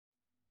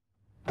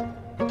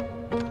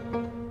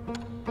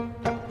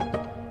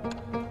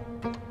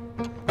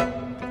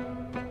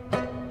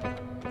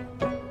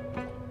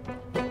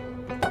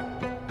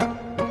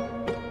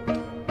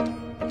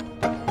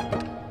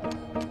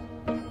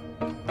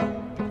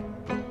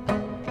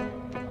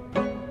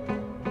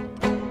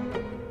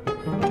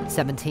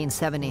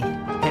1770,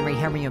 Henry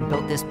Herriot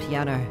built this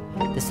piano.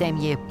 The same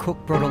year, Cook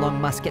brought along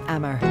musket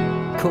ammo.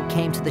 Cook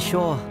came to the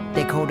shore,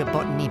 they called it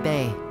Botany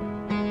Bay.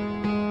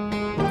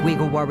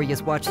 Weagle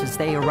warriors watched as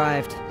they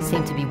arrived.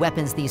 Seemed to be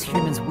weapons these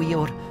humans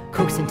wield.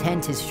 Cook's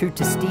intent is shoot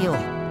to steal.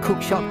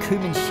 Cook shot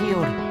Kuman's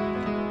shield.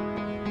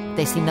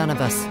 They see none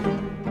of us,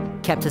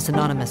 kept us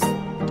anonymous.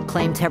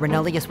 Claimed Terra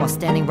Nullius while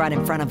standing right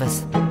in front of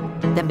us.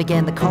 Then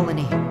began the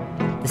colony,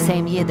 the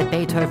same year that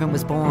Beethoven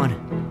was born.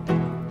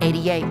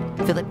 88,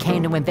 Philip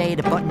came to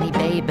invade Botany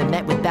Bay, but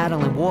met with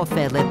battle and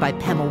warfare led by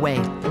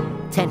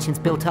Pemulwuy. Tensions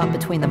built up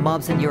between the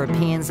mobs and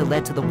Europeans that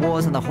led to the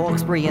wars in the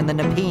Hawkesbury and the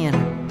Nepean.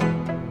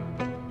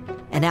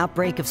 An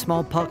outbreak of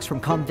smallpox from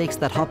convicts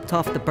that hopped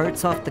off the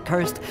boats off the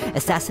coast.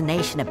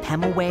 Assassination of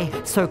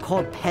Pemulwuy,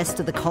 so-called pest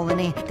of the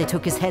colony. They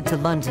took his head to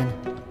London.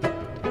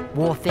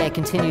 Warfare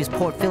continues,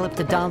 Port Phillip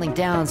to Darling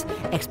Downs.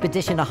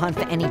 Expedition to hunt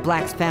for any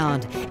blacks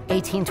found.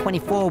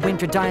 1824,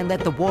 Windradyne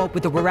led the war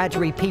with the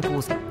Wiradjuri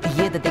peoples, the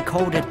year that they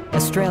called it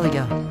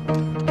Australia.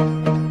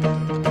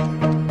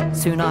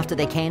 Soon after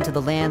they came to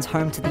the lands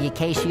home to the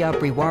Acacia,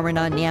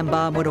 Brewarrina,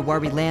 Nyambaa,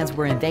 Mudawari lands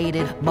were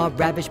invaded. Mob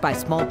ravaged by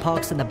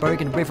smallpox in the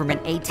Bergen River in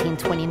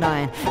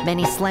 1829.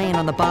 Many slain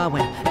on the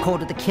Barwon,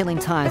 called it the Killing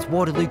Times.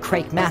 Waterloo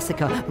Creek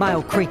Massacre,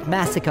 Mile Creek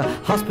Massacre,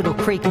 Hospital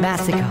Creek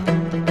Massacre.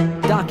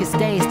 Darkest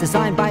days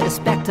designed by the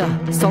Spectre,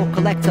 Soul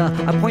Collector,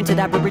 appointed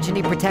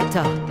Aborigine Protector,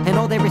 and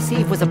all they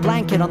received was a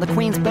blanket on the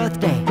Queen's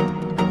birthday.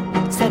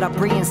 Set up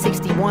Brie in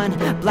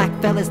 61, black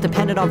fellas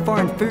depended on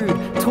foreign food,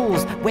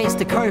 tools, ways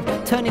to cope,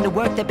 turning to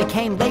work that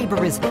became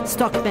labourers,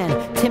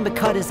 stockmen, timber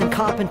cutters and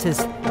carpenters,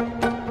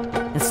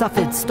 and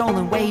suffered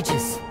stolen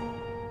wages.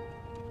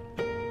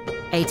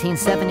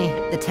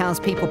 1870, the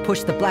townspeople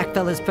pushed the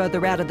blackfellas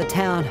further out of the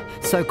town.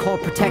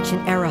 So-called protection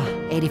era,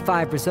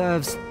 85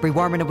 reserves.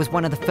 Brewarrina was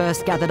one of the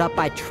first gathered up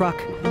by truck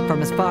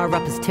from as far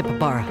up as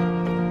Tippabara.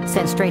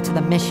 Sent straight to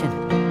the mission,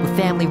 with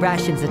family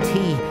rations of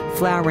tea,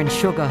 flour and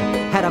sugar,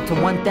 had up to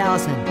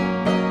 1,000.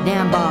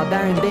 Nyambaa,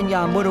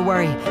 Barrenbinya,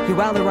 Mudawari,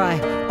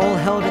 Hualarai, all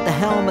held at the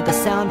helm of the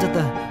sound of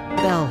the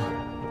bell.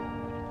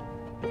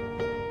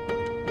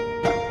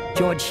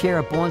 George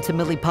Shearer born to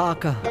Millie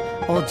Parker.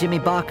 Old Jimmy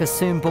Barker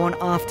soon born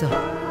after.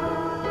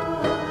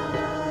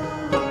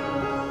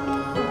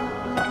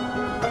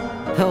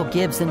 Pearl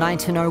Gibbs in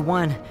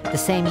 1901, the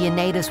same year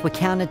natives were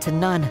counted to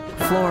none.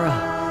 Flora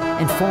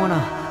and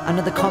fauna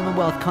under the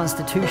Commonwealth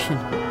Constitution.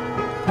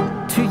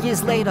 2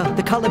 years later,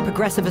 the Coloured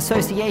Progressive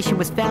Association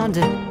was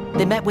founded.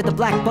 They met with a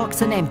black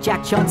boxer named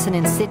Jack Johnson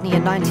in Sydney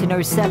in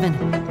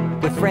 1907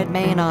 with Fred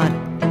Maynard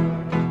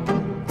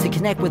to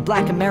connect with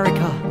Black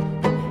America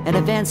and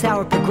advance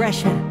our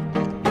progression.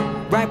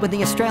 Right when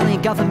the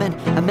Australian government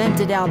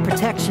amended our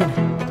protection.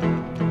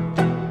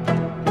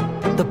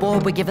 The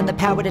board were given the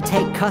power to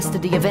take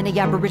custody of any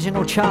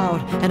Aboriginal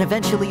child and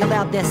eventually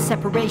allowed their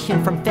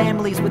separation from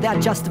families without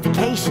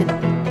justification.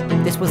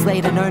 This was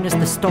later known as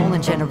the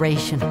Stolen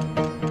Generation.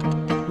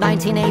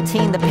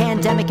 1918, the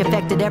pandemic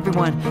affected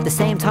everyone. The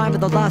same time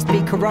of the last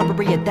big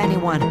corroboree at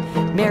anyone.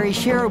 Mary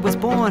Shearer was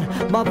born.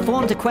 Mob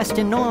formed to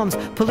question norms.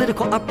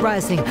 Political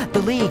uprising,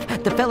 the League,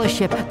 the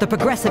Fellowship, the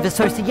Progressive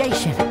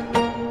Association.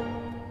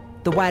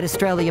 The White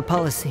Australia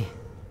policy,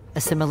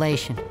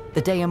 assimilation,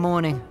 the day of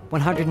mourning,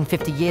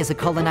 150 years of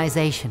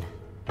colonization.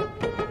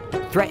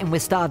 Threatened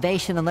with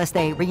starvation unless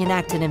they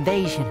reenact an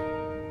invasion.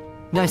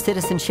 No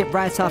citizenship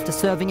rights after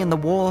serving in the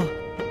war.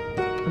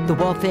 The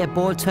Welfare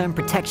Board turned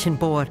Protection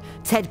Board.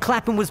 Ted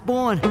Clapham was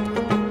born.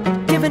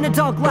 Given a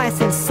dog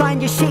license, sign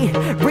your sheet.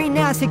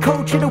 Renounce your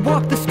culture to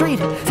walk the street.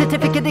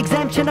 Certificate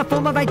exemption, a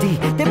form of ID.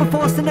 They were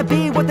forcing to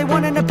be what they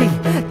wanted to be.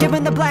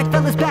 Giving the black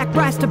fellas back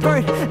rights to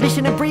birth.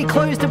 Mission and Bree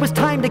closed, it was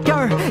time to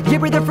go.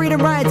 Year of the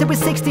freedom rides, it was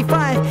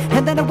 65.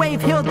 And then a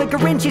wave healed the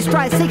Gurindji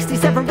stride.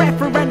 67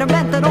 referendum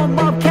meant that all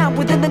mob count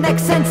within the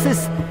next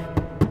census.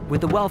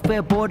 With the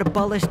Welfare Board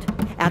abolished,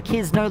 our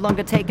kids no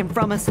longer taken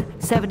from us.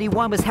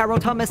 71 was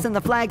Harold Thomas and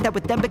the flag that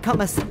would then become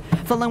us.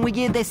 Following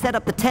year they set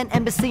up the tent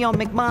embassy on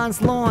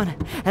McMahon's lawn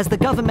as the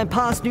government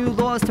passed new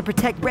laws to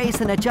protect race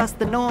and adjust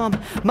the norm.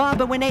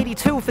 Marlborough in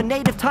 82 for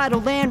native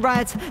title land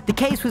rights. The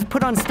case was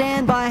put on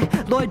standby.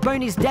 Lloyd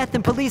Boney's death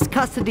in police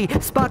custody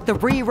sparked the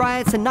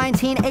riots in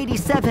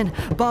 1987.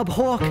 Bob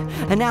Hawke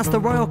announced the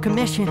Royal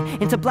Commission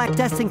into black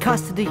deaths in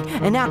custody,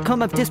 an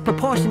outcome of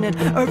disproportionate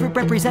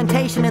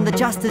overrepresentation in the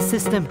justice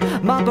system.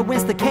 Marlborough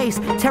wins the case.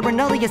 Terra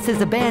Nullius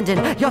is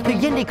abandoned. Yothu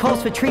Yindi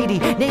calls for treaty.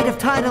 Native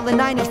title in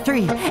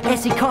 93.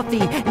 Essie Coffey,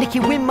 Nicky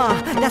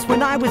Winmar. That's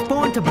when I was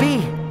born to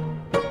be.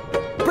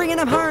 Bringing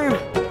them home.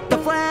 The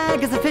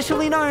flag is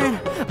officially known.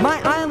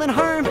 My island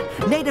home.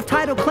 Native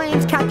title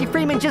claims. Kathy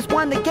Freeman just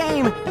won the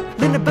game.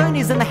 Linda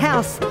Burney's in the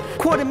house.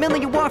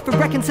 $250,000 war for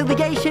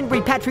reconciliation,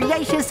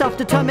 repatriation,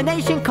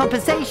 self-determination,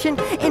 compensation,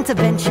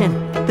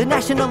 intervention. The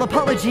national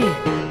apology.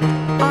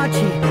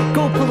 Archie,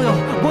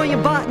 Gopalil,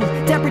 William Barton,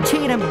 Deborah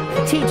Cheatham,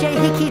 TJ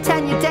Hickey,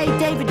 Tanya Day,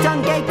 David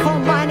Dungay, coal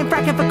mining,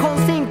 fracking for coal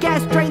seam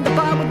gas, drain the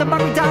bar with the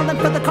Murray Darling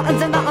for the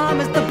cottons and the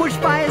armors, the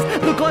bushfires,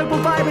 the global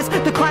virus,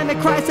 the climate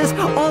crisis.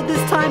 All this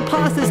time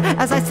passes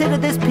as I sit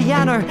at this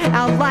piano.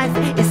 Our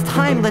life is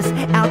timeless,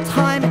 our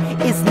time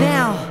is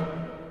Now